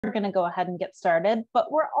going to go ahead and get started,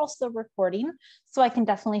 but we're also recording, so I can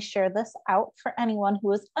definitely share this out for anyone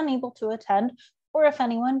who is unable to attend, or if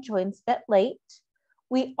anyone joins a bit late.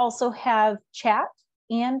 We also have chat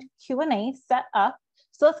and Q&A set up,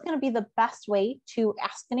 so that's going to be the best way to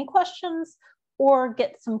ask any questions or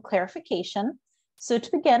get some clarification. So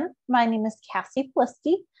to begin, my name is Cassie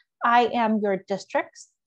Plisky. I am your district's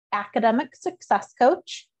academic success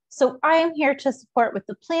coach. So I am here to support with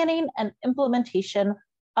the planning and implementation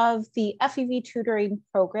of the FEV Tutoring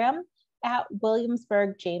program at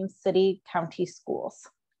Williamsburg James City County Schools.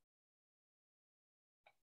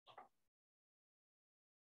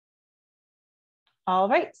 All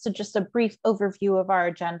right, so just a brief overview of our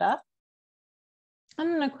agenda.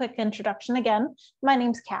 And then a quick introduction again. My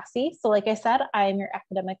name's Cassie. So like I said, I am your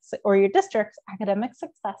academics or your district's academic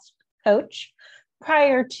success coach.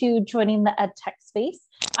 Prior to joining the ed tech space,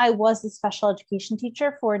 I was a special education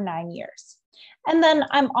teacher for 9 years. And then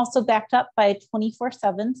I'm also backed up by a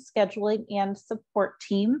 24/7 scheduling and support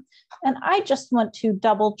team. And I just want to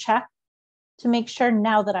double check to make sure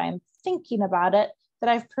now that I'm thinking about it, that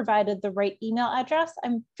I've provided the right email address.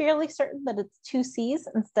 I'm fairly certain that it's 2 C's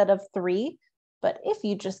instead of 3. But if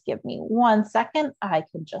you just give me 1 second, I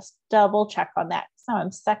can just double check on that. So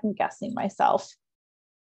I'm second guessing myself.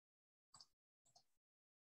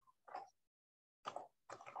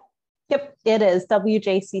 Yep, it is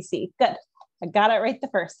WJCC. Good. I got it right the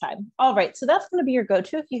first time. All right, so that's going to be your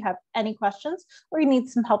go-to if you have any questions or you need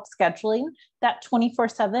some help scheduling. That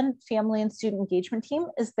 24/7 family and student engagement team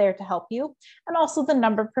is there to help you. And also the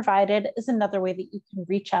number provided is another way that you can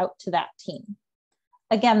reach out to that team.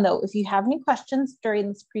 Again, though, if you have any questions during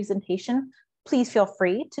this presentation, please feel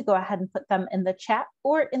free to go ahead and put them in the chat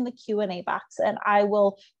or in the Q&A box, and I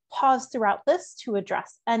will pause throughout this to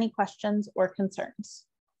address any questions or concerns.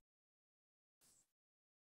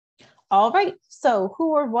 All right, so who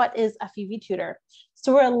or what is FEV Tutor?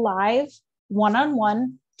 So we're a live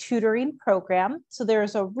one-on-one tutoring program. So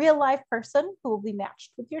there's a real live person who will be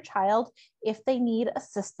matched with your child if they need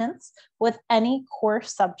assistance with any core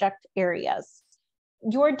subject areas.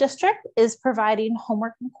 Your district is providing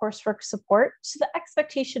homework and coursework support. So the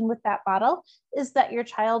expectation with that model is that your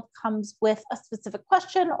child comes with a specific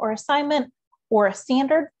question or assignment or a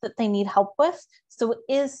standard that they need help with. So it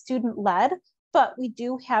is student-led, but we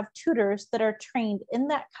do have tutors that are trained in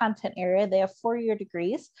that content area. They have 4-year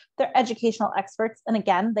degrees. They're educational experts. And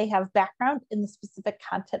again, they have background in the specific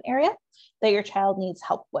content area that your child needs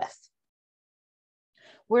help with.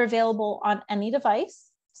 We're available on any device.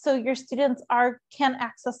 So your students can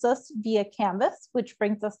access us via Canvas, which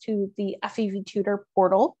brings us to the FEV Tutor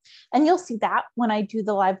portal. And you'll see that when I do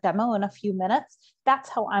the live demo in a few minutes. That's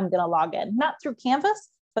how I'm going to log in, not through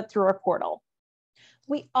Canvas, but through our portal.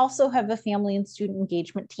 We also have a family and student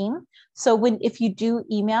engagement team. So if you do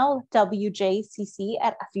email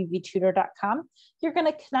wjcc@fevtutor.com, you're going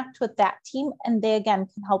to connect with that team, and they again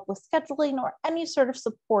can help with scheduling or any sort of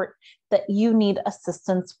support that you need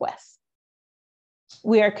assistance with.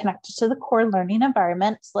 We are connected to the core learning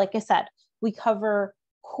environment. So like I said, we cover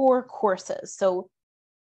core courses. So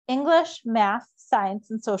English, math, science,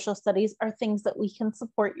 and social studies are things that we can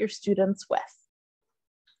support your students with.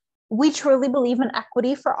 We truly believe in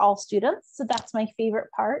equity for all students. So that's my favorite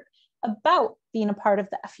part about being a part of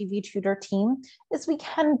the FEV Tutor team is we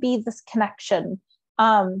can be this connection.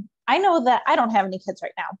 I know that I don't have any kids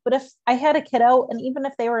right now, but if I had a kiddo, and even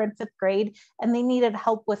if they were in 5th grade and they needed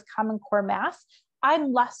help with Common Core math,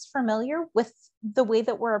 I'm less familiar with the way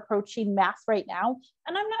that we're approaching math right now.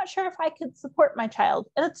 And I'm not sure if I could support my child.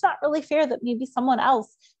 And it's not really fair that maybe someone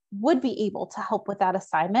else would be able to help with that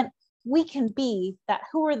assignment. We can be that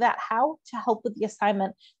who or that how to help with the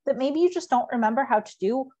assignment that maybe you just don't remember how to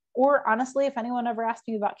do. Or honestly, if anyone ever asked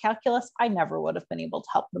me about calculus, I never would have been able to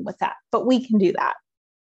help them with that, but we can do that.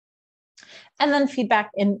 And then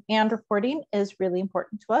feedback and reporting is really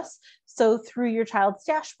important to us. So through your child's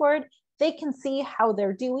dashboard, they can see how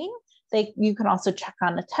they're doing. You can also check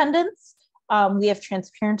on attendance. We have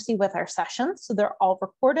transparency with our sessions, so they're all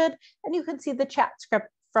recorded, and you can see the chat script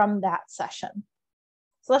from that session.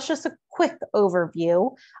 So that's just a quick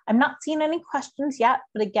overview. I'm not seeing any questions yet,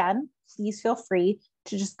 but again, please feel free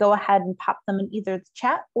to just go ahead and pop them in either the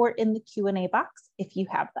chat or in the Q&A box if you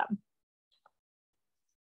have them.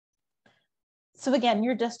 So again,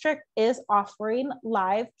 your district is offering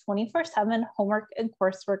live 24/7 homework and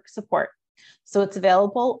coursework support. So it's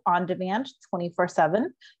available on demand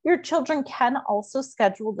 24/7. Your children can also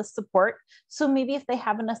schedule the support. So maybe if they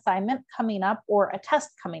have an assignment coming up or a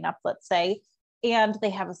test coming up, let's say, and they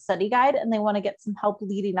have a study guide and they want to get some help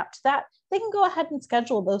leading up to that, they can go ahead and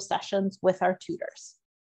schedule those sessions with our tutors.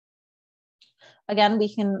 Again,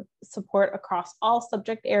 we can support across all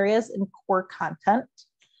subject areas and core content.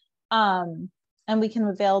 And we can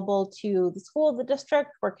be available to the school, the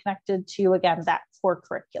district. We're connected to, again, that core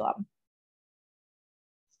curriculum.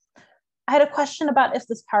 I had a question about if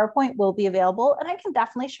this PowerPoint will be available, and I can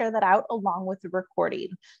definitely share that out along with the recording.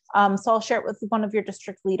 So I'll share it with one of your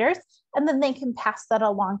district leaders, and then they can pass that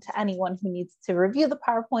along to anyone who needs to review the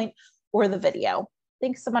PowerPoint or the video.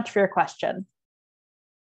 Thanks so much for your question.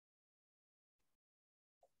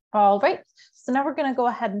 All right, so now we're going to go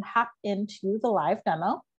ahead and hop into the live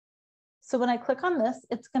demo. So when I click on this,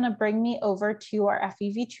 it's going to bring me over to our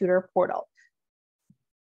FEV Tutor portal.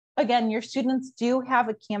 Again, your students do have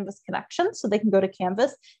a Canvas connection, so they can go to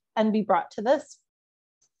Canvas and be brought to this,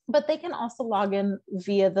 but they can also log in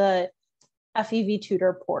via the FEV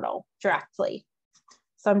Tutor portal directly.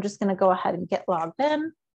 So I'm just going to go ahead and get logged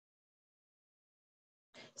in.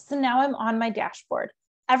 So now I'm on my dashboard.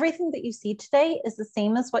 Everything that you see today is the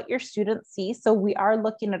same as what your students see. So we are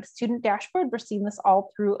looking at a student dashboard. We're seeing this all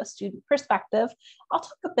through a student perspective. I'll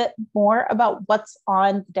talk a bit more about what's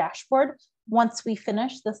on the dashboard once we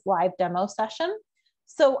finish this live demo session.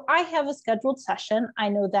 So I have a scheduled session. I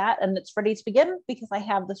know that, and it's ready to begin because I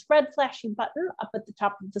have this red flashing button up at the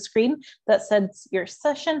top of the screen that says your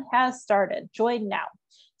session has started. Join now.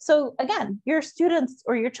 So again, your students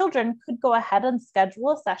or your children could go ahead and schedule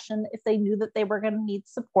a session if they knew that they were going to need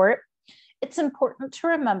support. It's important to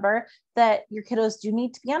remember that your kiddos do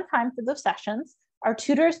need to be on time for those sessions. Our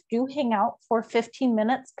tutors do hang out for 15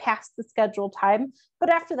 minutes past the scheduled time, but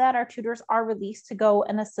after that, our tutors are released to go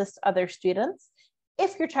and assist other students.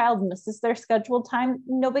 If your child misses their scheduled time,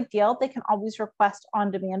 no big deal. They can always request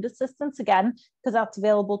on-demand assistance again, because that's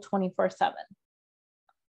available 24/7.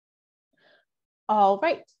 All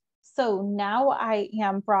right, so now I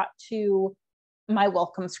am brought to my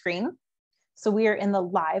welcome screen. So we are in the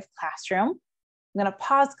live classroom. I'm going to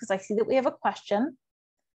pause because I see that we have a question.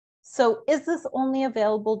 So is this only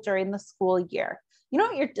available during the school year? You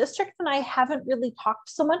know, your district and I haven't really talked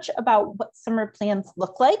so much about what summer plans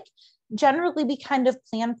look like. Generally, we kind of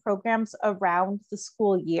plan programs around the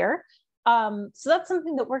school year. So that's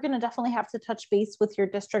something that we're going to definitely have to touch base with your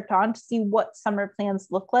district on to see what summer plans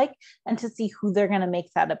look like and to see who they're going to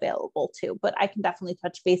make that available to. But I can definitely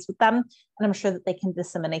touch base with them, and I'm sure that they can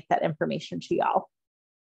disseminate that information to y'all.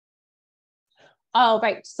 All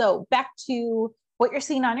right, so back to what you're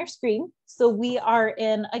seeing on your screen. So we are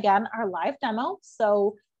in, again, our live demo.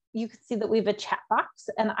 So you can see that we have a chat box,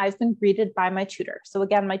 and I've been greeted by my tutor. So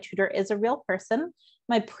again, my tutor is a real person.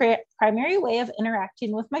 My primary way of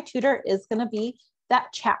interacting with my tutor is going to be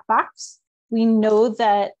that chat box. We know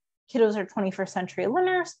that kiddos are 21st century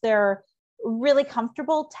learners. They're really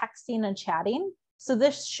comfortable texting and chatting. So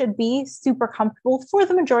this should be super comfortable for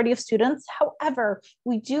the majority of students. However,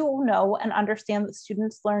 we do know and understand that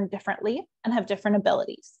students learn differently and have different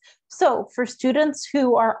abilities. So for students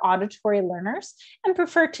who are auditory learners and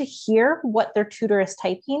prefer to hear what their tutor is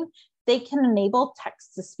typing, they can enable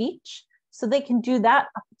text to speech. So they can do that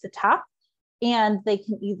up at the top, and they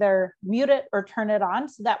can either mute it or turn it on.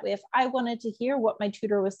 So that way, if I wanted to hear what my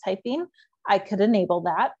tutor was typing, I could enable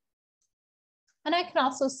that. And I can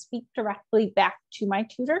also speak directly back to my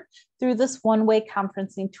tutor through this one-way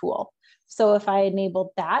conferencing tool. So if I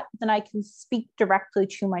enabled that, then I can speak directly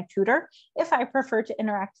to my tutor if I prefer to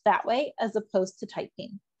interact that way as opposed to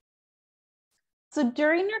typing. So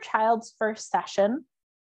during your child's first session,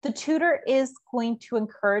 the tutor is going to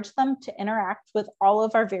encourage them to interact with all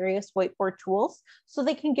of our various whiteboard tools so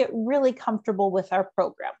they can get really comfortable with our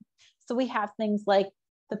program. So we have things like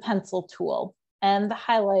the pencil tool and the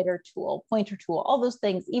highlighter tool, pointer tool, all those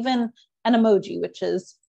things, even an emoji, which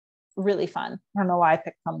is really fun. I don't know why I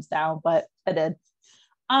picked thumbs down, but I did.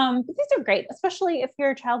 But these are great, especially if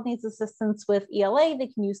your child needs assistance with ELA. They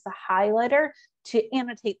can use the highlighter to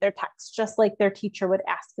annotate their text, just like their teacher would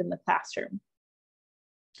ask in the classroom.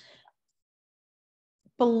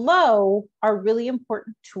 Below are really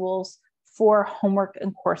important tools for homework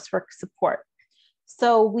and coursework support.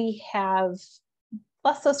 So we have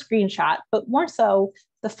less a screenshot, but more so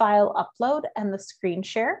the file upload and the screen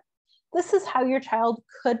share. This is how your child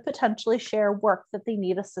could potentially share work that they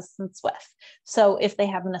need assistance with. So if they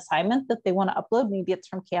have an assignment that they want to upload, maybe it's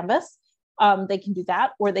from Canvas, they can do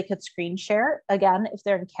that, or they could screen share. Again, if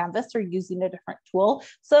they're in Canvas or using a different tool.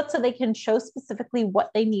 So that's so they can show specifically what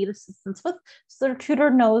they need assistance with, so their tutor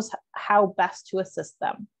knows how best to assist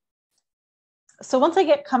them. So once I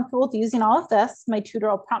get comfortable with using all of this, my tutor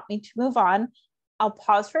will prompt me to move on. I'll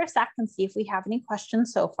pause for a sec and see if we have any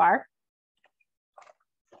questions so far.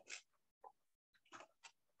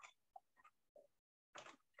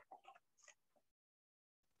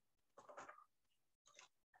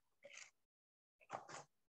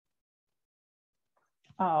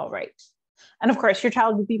 All right. And of course, your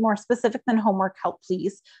child would be more specific than homework help,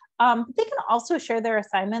 please. They can also share their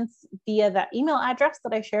assignments via that email address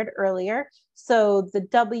that I shared earlier. So the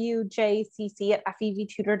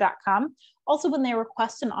wjcc@fevtutor.com. Also, when they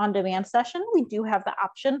request an on-demand session, we do have the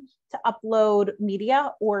option to upload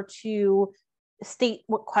media or to state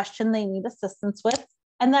what question they need assistance with.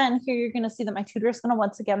 And then here you're going to see that my tutor is going to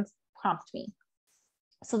once again prompt me.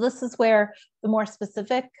 So this is where the more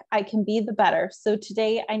specific I can be, the better. So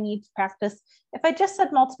today I need to practice. If I just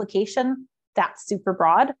said multiplication, that's super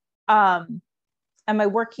broad. Am I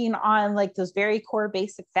working on like those very core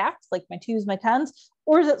basic facts, like my 2s, my 10s,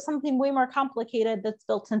 or is it something way more complicated that's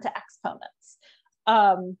built into exponents?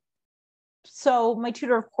 So my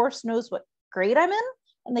tutor, of course, knows what grade I'm in,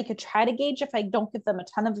 and they could try to gauge if I don't give them a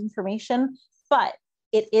ton of information, but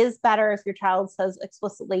it is better if your child says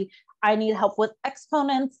explicitly, I need help with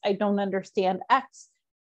exponents, I don't understand X.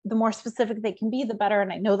 The more specific they can be, the better.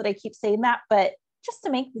 And I know that I keep saying that, but just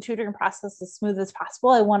to make the tutoring process as smooth as possible,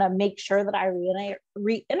 I want to make sure that I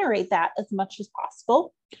reiterate that as much as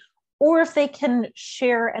possible. Or if they can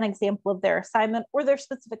share an example of their assignment or their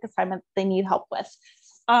specific assignment they need help with.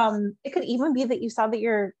 It could even be that you saw that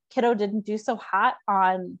your kiddo didn't do so hot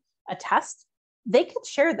on a test. They could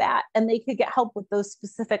share that and they could get help with those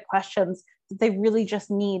specific questions that they really just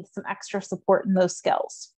need some extra support in those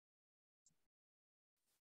skills.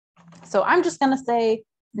 So I'm just going to say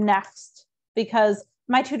next, because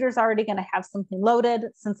my tutor is already going to have something loaded,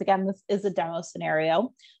 since again, this is a demo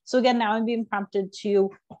scenario. So again, now I'm being prompted to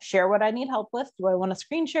share what I need help with. Do I want to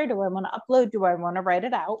screen share? Do I want to upload? Do I want to write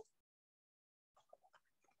it out?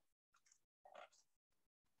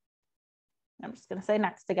 I'm just going to say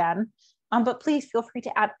next again, but please feel free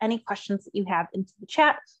to add any questions that you have into the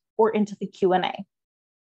chat or into the Q&A.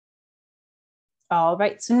 All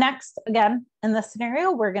right, so next, again, in this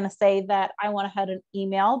scenario, we're going to say that I went ahead and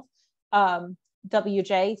emailed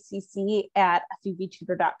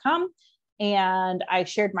wjcc@fevtutor.com, and I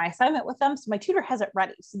shared my assignment with them. So my tutor has it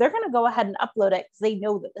ready. So they're going to go ahead and upload it because they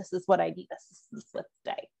know that this is what I need assistance with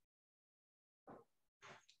today.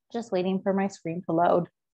 Just waiting for my screen to load.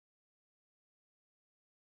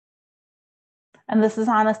 And this is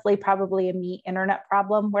honestly probably a me internet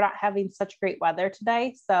problem. We're not having such great weather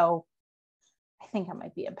today, so I think I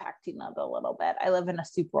might be impacting it a little bit. I live in a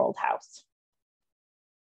super old house.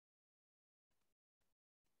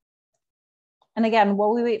 And again,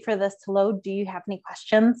 while we wait for this to load, do you have any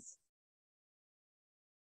questions?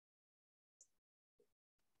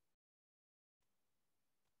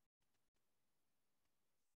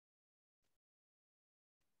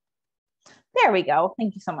 There we go.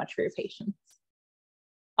 Thank you so much for your patience.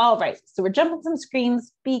 All right, so we're jumping some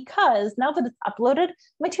screens because now that it's uploaded,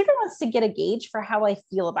 my tutor wants to get a gauge for how I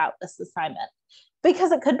feel about this assignment.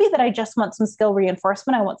 Because it could be that I just want some skill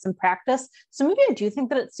reinforcement, I want some practice. So maybe I do think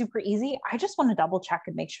that it's super easy. I just want to double check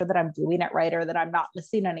and make sure that I'm doing it right, or that I'm not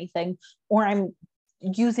missing anything, or I'm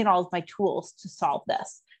using all of my tools to solve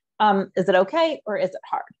this. Is it okay, or is it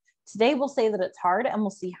hard? Today we'll say that it's hard, and we'll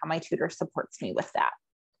see how my tutor supports me with that.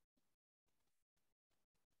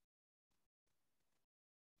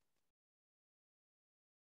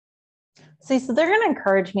 So they're going to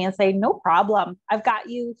encourage me and say, no problem, I've got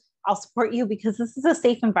you, I'll support you, because this is a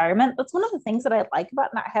safe environment. That's one of the things that I like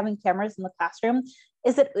about not having cameras in the classroom,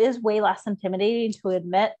 is it is way less intimidating to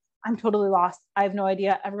admit I'm totally lost. I have no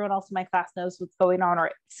idea. Everyone else in my class knows what's going on, or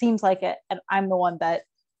it seems like it, and I'm the one that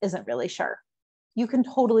isn't really sure. You can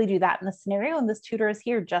totally do that in this scenario, and this tutor is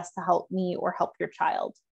here just to help me or help your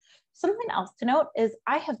child. Something else to note is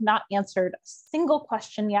I have not answered a single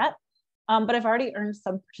question yet, but I've already earned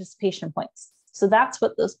some participation points. So that's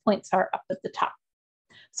what those points are up at the top.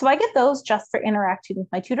 So I get those just for interacting with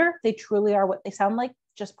my tutor. They truly are what they sound like,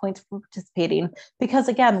 just points for participating. Because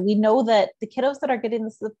again, we know that the kiddos that are getting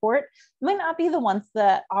the support might not be the ones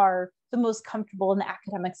that are the most comfortable in the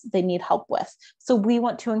academics that they need help with. So we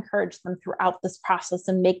want to encourage them throughout this process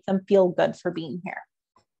and make them feel good for being here.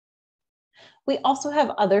 We also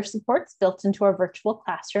have other supports built into our virtual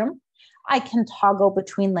classroom. I can toggle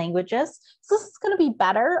between languages. So this is going to be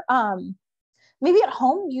better. Maybe at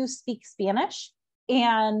home you speak Spanish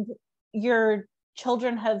and your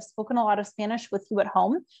children have spoken a lot of Spanish with you at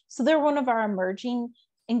home. So they're one of our emerging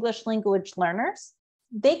English language learners.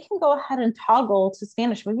 They can go ahead and toggle to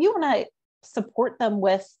Spanish. If you want to support them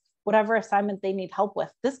with whatever assignment they need help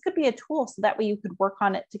with, this could be a tool so that way you could work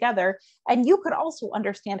on it together. And you could also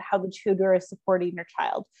understand how the tutor is supporting your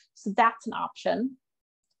child. So that's an option.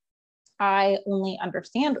 I only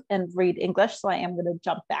understand and read English, so I am going to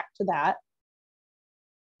jump back to that.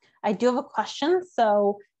 I do have a question.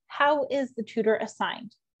 So how is the tutor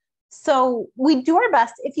assigned? So we do our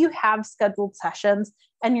best if you have scheduled sessions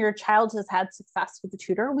and your child has had success with the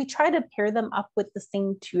tutor, we try to pair them up with the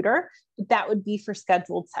same tutor. That would be for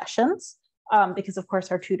scheduled sessions because of course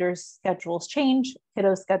our tutors' schedules change,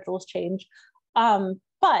 kiddos' schedules change.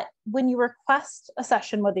 But when you request a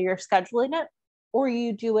session, whether you're scheduling it or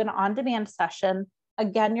you do an on-demand session,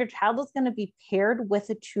 again, your child is going to be paired with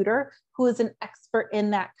a tutor who is an expert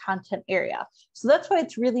in that content area. So that's why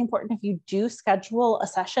it's really important if you do schedule a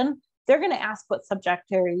session, they're going to ask what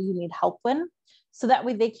subject area you need help in. So that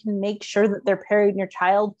way they can make sure that they're pairing your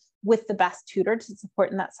child with the best tutor to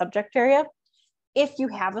support in that subject area. If you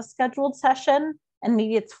have a scheduled session and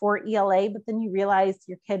maybe it's for ELA, but then you realize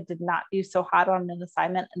your kid did not do so hot on an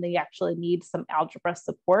assignment and they actually need some algebra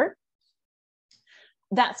support,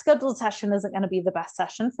 that scheduled session isn't going to be the best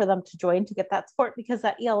session for them to join to get that support because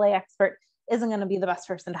that ELA expert isn't going to be the best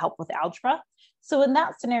person to help with algebra. So in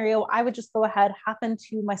that scenario, I would just go ahead, hop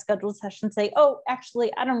into my scheduled session, say, oh,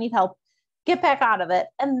 actually, I don't need help. Get back out of it.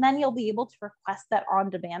 And then you'll be able to request that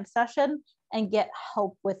on-demand session and get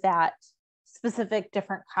help with that specific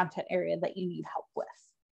different content area that you need help with.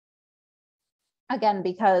 Again,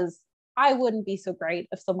 because I wouldn't be so great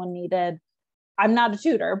if someone needed, I'm not a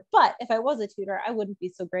tutor, but if I was a tutor, I wouldn't be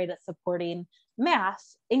so great at supporting math.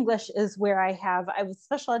 English is where I was a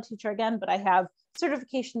special ed teacher again, but I have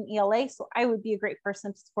certification in ELA, so I would be a great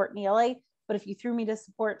person to support in ELA. But if you threw me to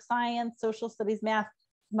support science, social studies, math,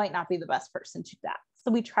 might not be the best person to do that.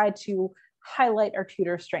 So we try to highlight our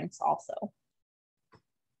tutor strengths also.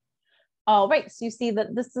 All right, so you see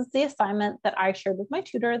that this is the assignment that I shared with my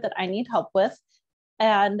tutor that I need help with,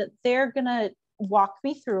 and they're gonna walk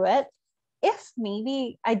me through it. If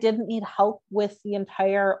maybe I didn't need help with the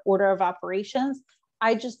entire order of operations,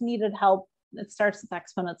 I just needed help. It starts with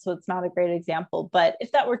exponents, so it's not a great example, but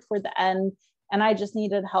if that were toward the end and I just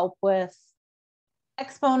needed help with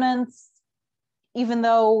exponents, even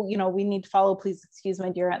though, you know, we need to follow, please excuse my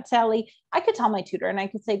dear Aunt Sally, I could tell my tutor and I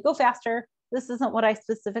could say, go faster. This isn't what I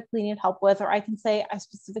specifically need help with. Or I can say, I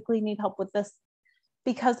specifically need help with this.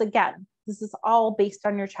 Because again, this is all based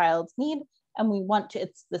on your child's need. And we want to,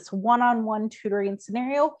 it's this one-on-one tutoring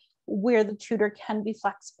scenario where the tutor can be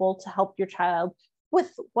flexible to help your child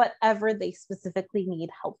with whatever they specifically need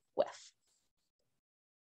help with.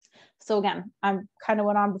 So again, I kind of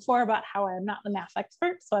went on before about how I'm not the math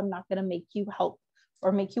expert, so I'm not going to make you help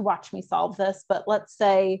or make you watch me solve this. But let's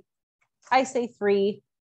say I say 3.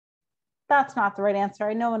 That's not the right answer.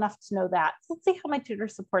 I know enough to know that. So let's see how my tutor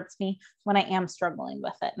supports me when I am struggling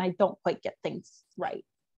with it and I don't quite get things right.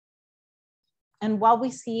 And while we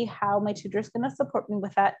see how my tutor is going to support me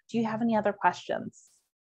with that, do you have any other questions?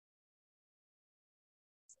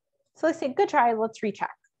 So I say, good try, let's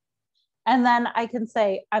recheck. And then I can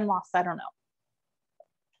say, I'm lost, I don't know.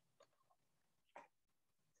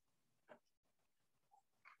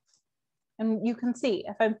 And you can see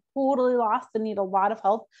if I'm totally lost and need a lot of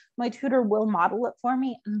help, my tutor will model it for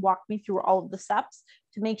me and walk me through all of the steps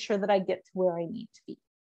to make sure that I get to where I need to be.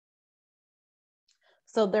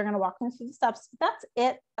 So they're going to walk me through the steps. That's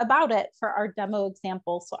about it for our demo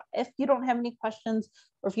example. So if you don't have any questions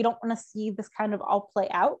or if you don't want to see this kind of all play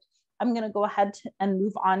out, I'm going to go ahead and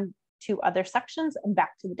move on to other sections and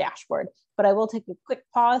back to the dashboard. But I will take a quick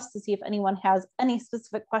pause to see if anyone has any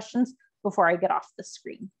specific questions before I get off the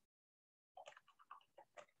screen.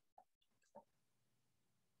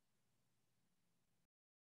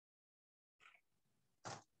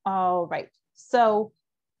 All right, so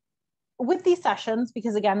with these sessions,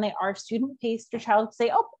 because again, they are student-paced, your child can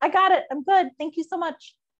say, oh, I got it, I'm good, thank you so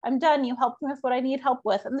much, I'm done, you helped me with what I need help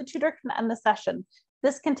with, and the tutor can end the session.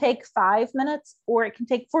 This can take 5 minutes or it can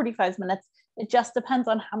take 45 minutes. It just depends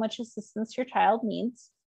on how much assistance your child needs.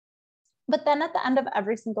 But then at the end of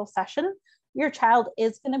every single session, your child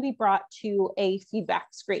is going to be brought to a feedback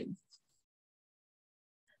screen.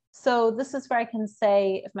 So this is where I can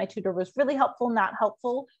say if my tutor was really helpful, not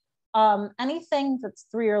helpful. Anything that's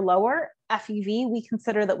 3 or lower, FEV, we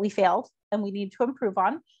consider that we failed and we need to improve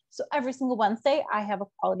on. So every single Wednesday, I have a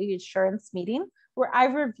quality assurance meeting where I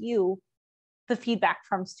review the feedback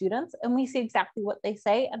from students and we see exactly what they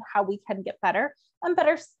say and how we can get better and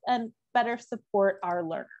better support our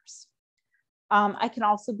learners. I can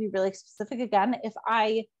also be really specific again. If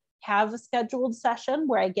I have a scheduled session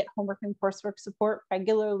where I get homework and coursework support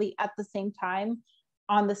regularly at the same time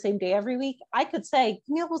on the same day every week, I could say,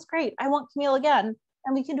 Camille was great, I want Camille again,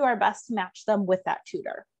 and we can do our best to match them with that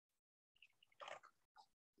tutor.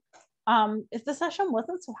 If the session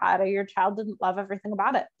wasn't so hot or your child didn't love everything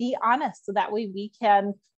about it, be honest so that way we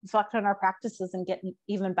can reflect on our practices and get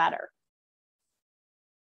even better.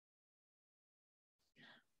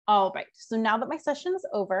 All right, so now that my session is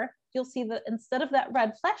over, you'll see that instead of that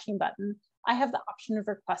red flashing button, I have the option of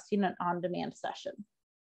requesting an on-demand session.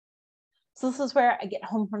 So this is where I get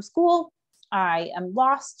home from school, I am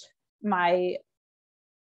lost, my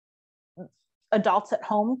adults at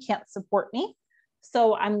home can't support me.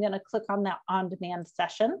 So I'm gonna click on that on-demand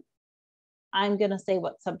session. I'm gonna say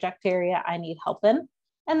what subject area I need help in,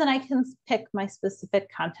 and then I can pick my specific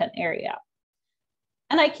content area.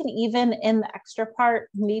 And I can even, in the extra part,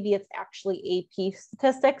 maybe it's actually AP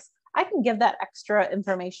statistics, I can give that extra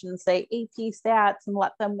information and say AP stats and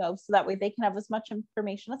let them know so that way they can have as much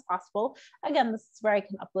information as possible. Again, this is where I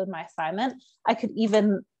can upload my assignment. I could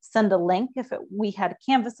even send a link if we had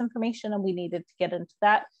Canvas information and we needed to get into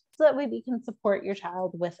that, so that way we can support your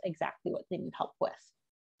child with exactly what they need help with.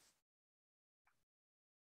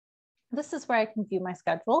 This is where I can view my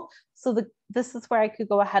schedule. So this is where I could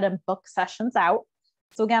go ahead and book sessions out.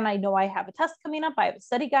 So again, I know I have a test coming up, I have a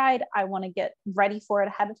study guide, I want to get ready for it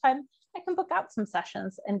ahead of time. I can book out some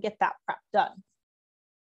sessions and get that prep done.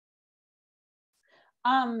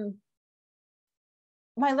 My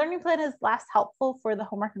learning plan is less helpful for the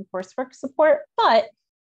homework and coursework support, but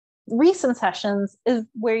recent sessions is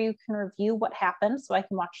where you can review what happened. So I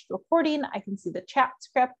can watch the recording, I can see the chat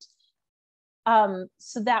script. So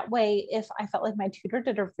that way, if I felt like my tutor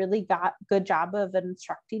did a really good job of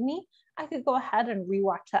instructing me, I could go ahead and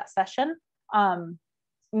rewatch that session.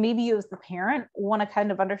 Maybe you as the parent want to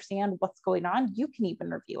kind of understand what's going on, you can even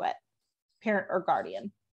review it, parent or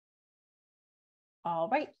guardian. All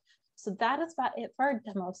right, so that is about it for our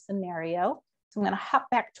demo scenario. So I'm going to hop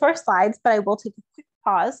back to our slides, but I will take a quick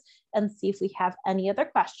pause and see if we have any other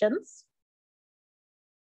questions.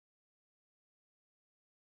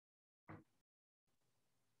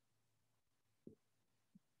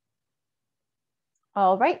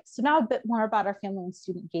 All right, so now a bit more about our family and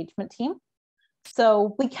student engagement team.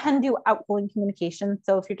 So we can do outgoing communication.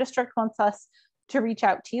 So if your district wants us to reach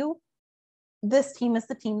out to you, this team is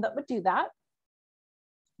the team that would do that.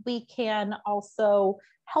 We can also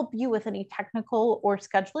help you with any technical or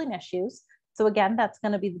scheduling issues. So again, that's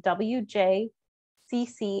going to be the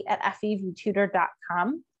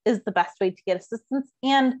wjcc@fevtutor.com is the best way to get assistance.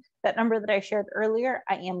 And that number that I shared earlier,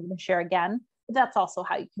 I am going to share again. But that's also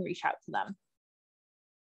how you can reach out to them.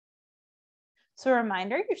 So a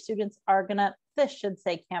reminder, your students are gonna, this should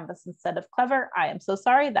say Canvas instead of Clever. I am so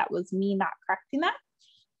sorry, that was me not correcting that,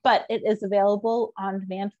 but it is available on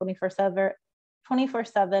demand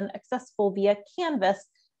 24/7, accessible via Canvas.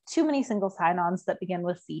 Too many single sign-ons that begin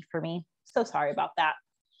with C for me. So sorry about that.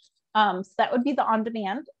 So that would be the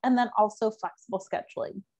on-demand, and then also flexible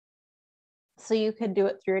scheduling. So you can do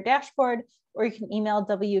it through your dashboard, or you can email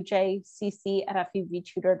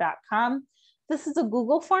wjcc@fevtutor.com. This is a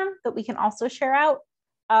Google form that we can also share out,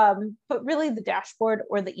 but really the dashboard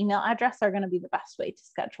or the email address are going to be the best way to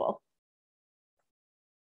schedule.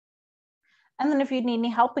 And then if you need any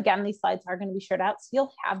help, again, these slides are going to be shared out, so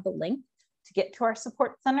you'll have the link to get to our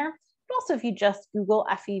support center. But also if you just Google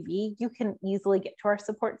FEV, you can easily get to our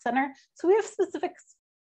support center. So we have specific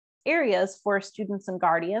areas for students and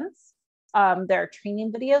guardians. There are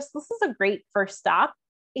training videos. This is a great first stop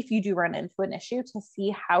if you do run into an issue to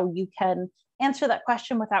see how you can answer that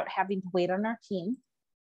question without having to wait on our team.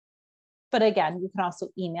 But again, you can also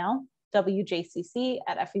email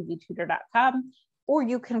wjcc@fevtutor.com, or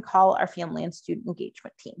you can call our family and student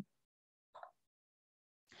engagement team.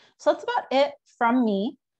 So that's about it from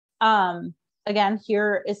me. Again,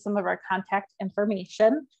 here is some of our contact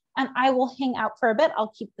information, and I will hang out for a bit. I'll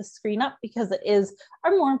keep the screen up because it is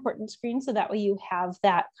our more important screen, so that way you have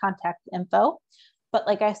that contact info. But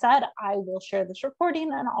like I said, I will share this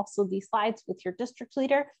recording and also these slides with your district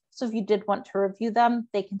leader. So if you did want to review them,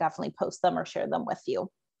 they can definitely post them or share them with you.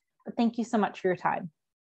 But thank you so much for your time.